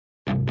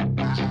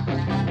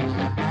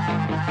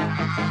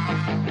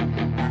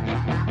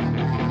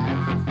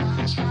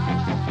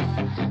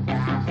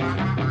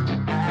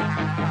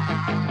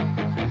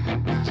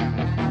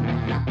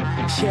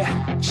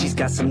Yeah, she's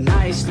got some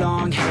nice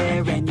long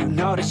hair, and you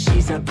know that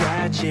she's a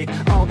bad chick.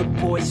 All the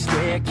boys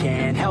stare,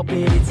 can't help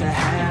it, it's a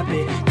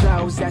habit.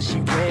 Clothes that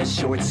she wears,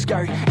 short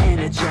skirt and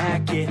a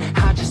jacket.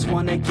 I just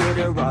wanna get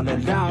her all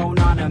alone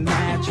on a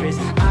mattress.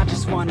 I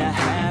just wanna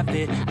have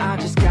it, I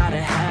just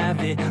gotta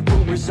have it.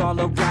 Rumors all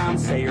around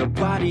say her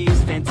body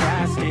is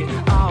fantastic.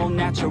 All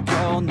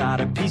natural, not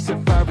a piece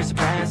of fur is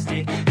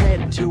plastic.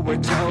 Head to her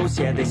toes,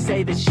 yeah, they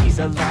say that she's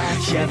a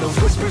latch. Yeah, the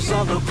whispers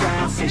all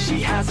around say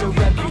she has a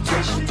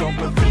reputation. Don't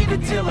believe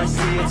it till I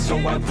see it, so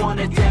I want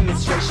a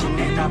demonstration.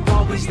 And I've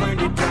always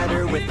learned it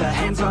better with a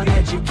hands-on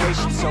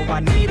education. So I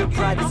need a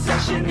private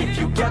session if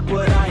you get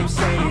what I am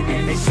saying.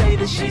 And they say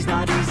that she's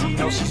not easy,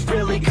 no, she's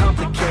really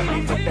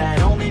complicated. But that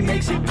only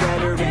makes it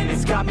better, and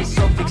it's got me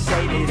so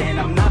fixated. And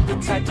I'm not the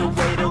type to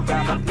wait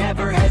around, I've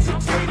never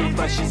hesitated.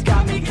 But she's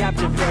got me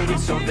captivated,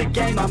 so the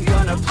game, I'm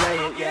gonna play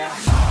it, yeah.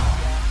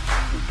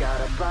 She got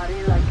a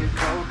body like a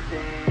coke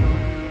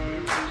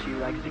thing. She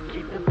likes to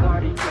keep the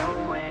party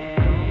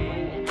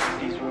going.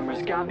 These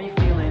rumors got me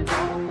feeling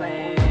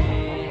lonely.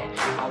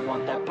 I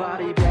want that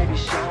body, baby,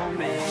 show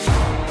me.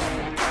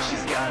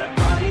 She's got a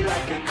body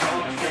like a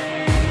coke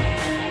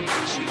thing.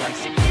 She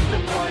likes to keep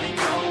the party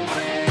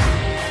going.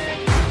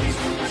 These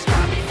rumors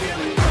got me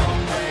feeling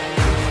lonely.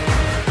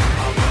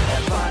 I want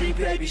that body,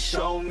 baby,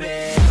 show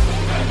me.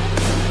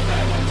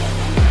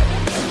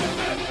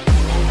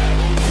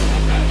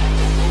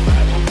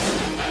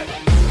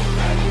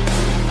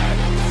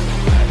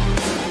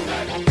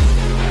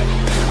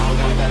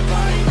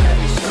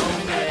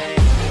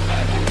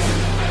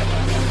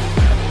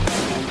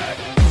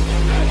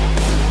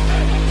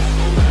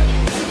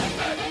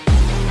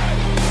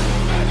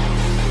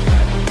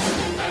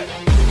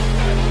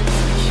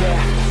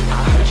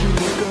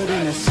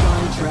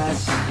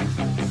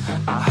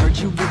 I heard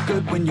you look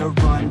good when you're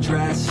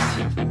undressed.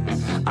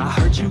 I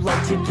heard you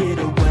like to get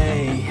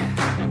away.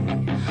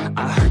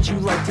 I heard you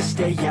like to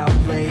stay out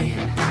late.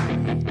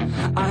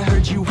 I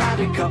heard you had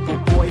a couple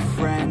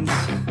boyfriends.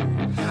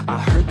 I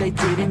heard they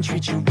didn't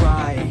treat you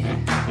right.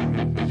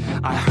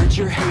 I heard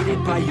you're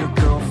hated by your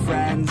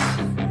girlfriends,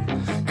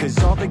 'cause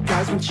all the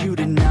guys want you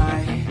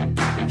tonight.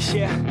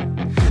 Yeah,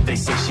 they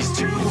say she's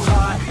too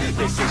hot,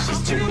 they say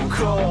she's too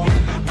cold.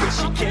 Where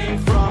she came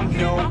from,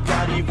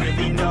 nobody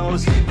really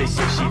knows. They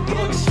say she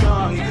looks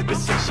young, but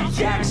say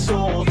she acts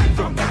old.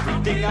 From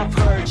everything I've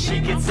heard, she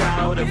gets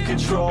out of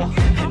control.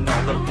 And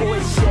all the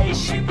boys say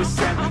she was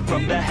sent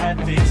from the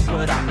heavens,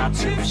 but I'm not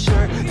too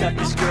sure that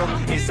this girl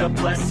is a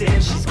blessing.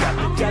 She's got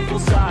the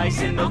devil's eyes,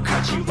 and they'll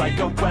cut you like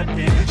a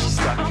weapon. She's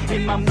stuck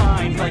in my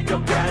mind like a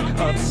bad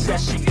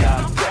obsession.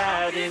 Got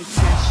bad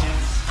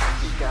intentions.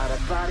 She's got a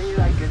body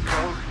like a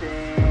coke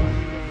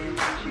thing.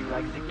 She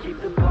likes to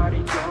keep the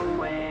party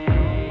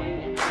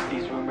going.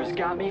 These rumors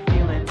got me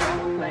feeling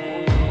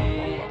lonely.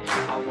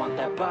 I want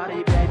that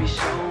body, baby,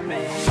 show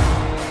me.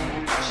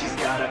 She's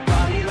got a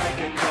body like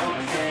a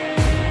coke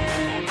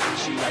thing.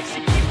 She likes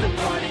to keep the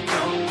party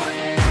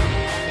going.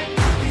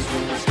 These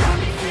rumors got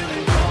me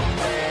feeling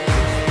lonely.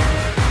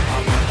 I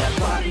want that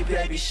body,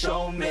 baby,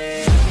 show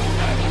me.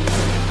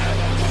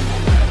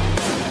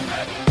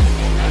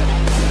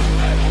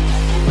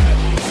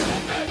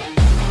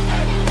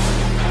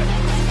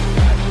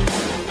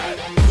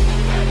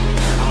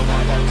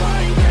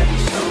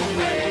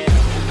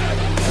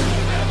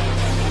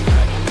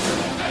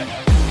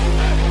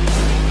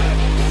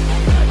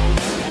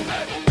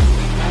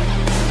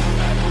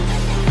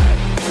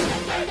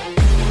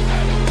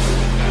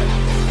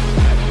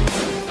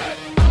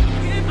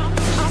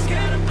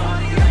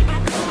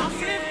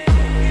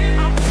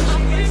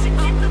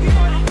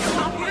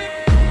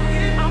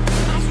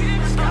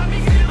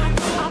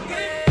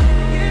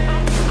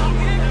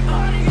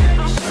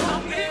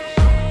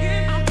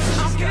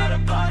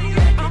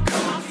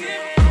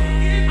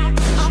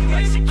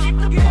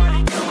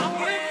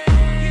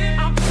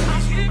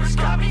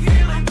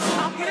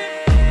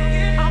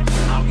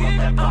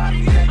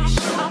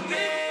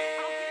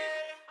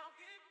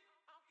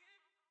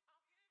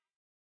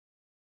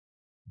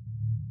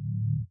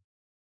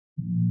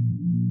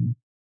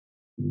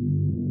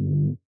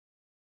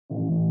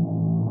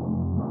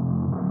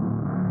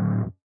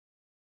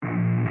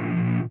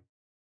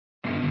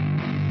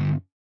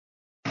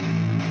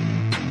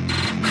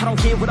 I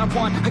don't get what I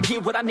want, I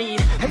get what I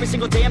need. Every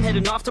single day I'm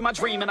heading off to my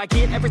dream, and I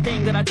get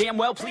everything that I damn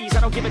well please.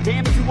 I don't give a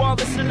damn if you all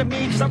listening to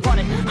me, 'cause I run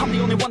it. I'm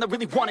the only one that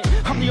really want it.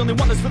 I'm the only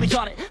one that's really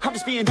on it. I'm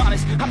just being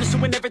honest. I'm just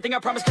doing everything I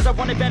promise, 'cause I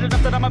want it bad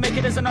enough that I'ma make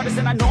it as an artist.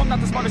 And I know I'm not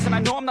the smartest, and I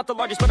know I'm not the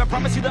largest, but I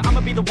promise you that I'ma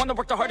be the one that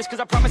worked the hardest. 'Cause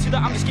I promise you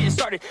that I'm just getting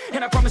started,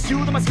 and I promise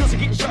you that my skills are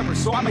getting sharper.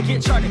 So I'ma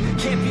get charted,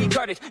 can't be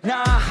guarded.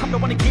 Nah, I'm the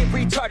one to get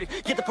retarded.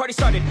 Get the party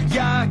started,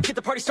 yeah, get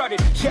the party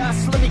started. Yeah,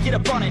 so let me get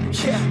up on it,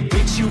 yeah.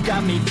 Bitch, you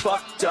got me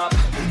fucked up,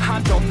 I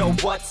don't y'all know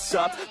what's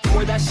up.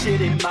 Pour that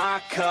shit in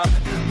my cup.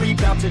 We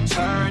bout to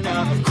turn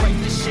up. Crank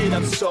this shit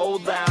up so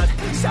loud.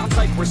 Sounds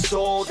like we're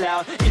sold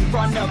out. In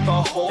front of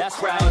a whole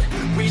crowd.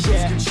 We lose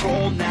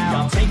control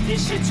now. Y'all take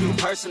this shit too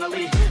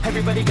personally.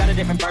 Everybody got a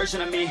different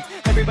version of me.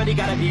 Everybody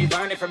gotta be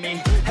learning from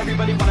me.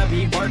 Everybody wanna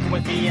be working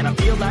with me. And I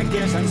feel like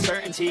there's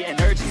uncertainty and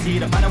urgency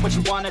to find out what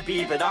you wanna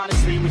be. But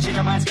honestly, we change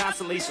our minds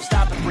constantly. So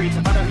stop and breathe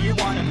and find out who you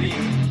wanna be.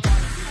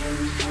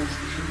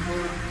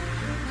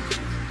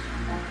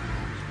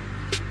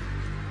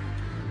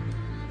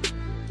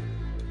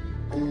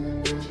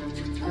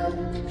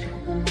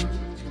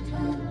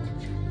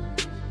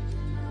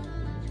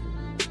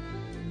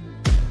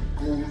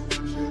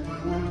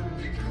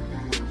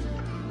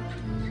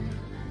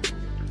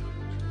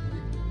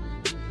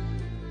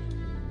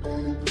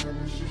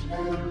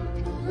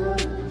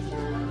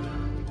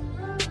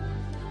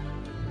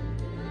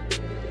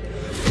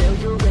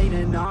 Failure ain't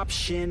an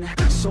option,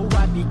 so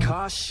I'd be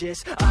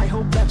cautious. I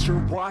hope that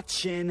you're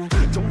watching.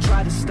 Don't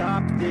try to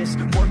stop this,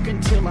 work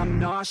until I'm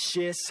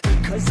nauseous.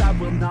 Cause I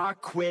will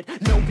not quit,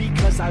 no,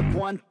 because I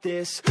want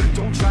this.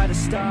 Don't try to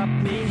stop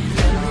me,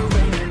 failure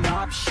ain't an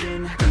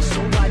option,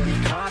 so I'd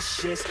be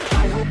cautious.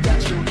 I hope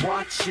that you're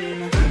watching.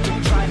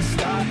 Don't try to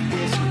stop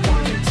this,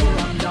 work until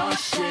I'm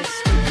nauseous.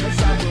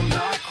 Cause I will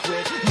not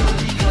quit, no,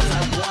 because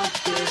I want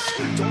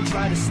this. Don't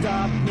try to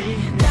stop me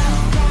now.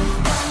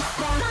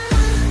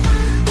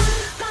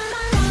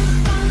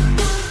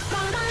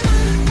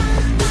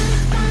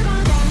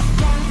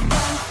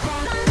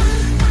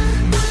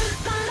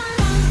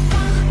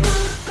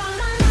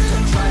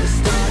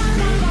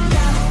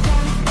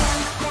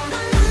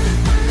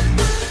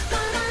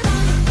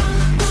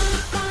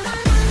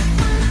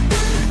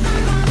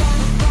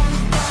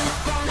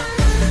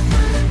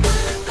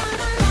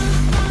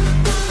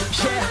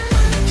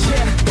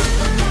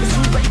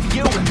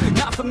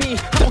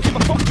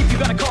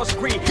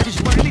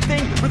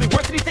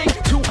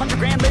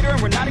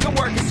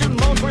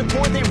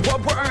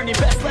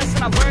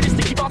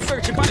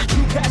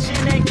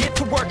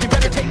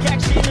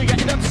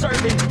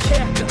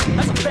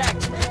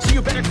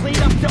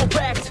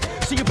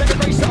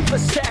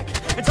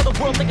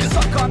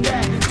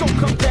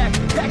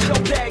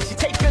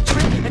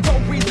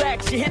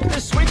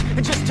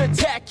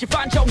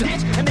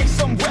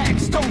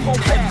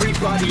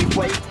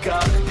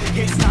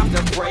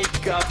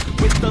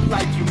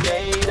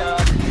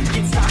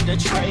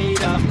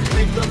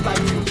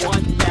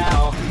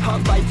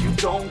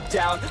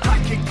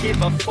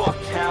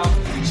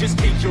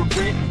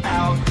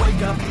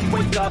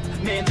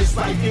 Man, this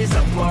life is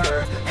a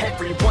blur.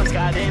 Everyone's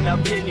got an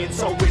opinion,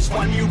 so which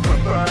one you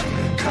prefer?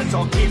 Cause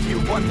I'll give you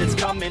one that's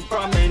coming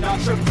from an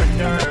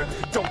entrepreneur.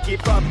 Don't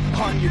give up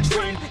on your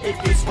dream if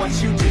it's what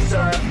you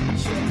deserve.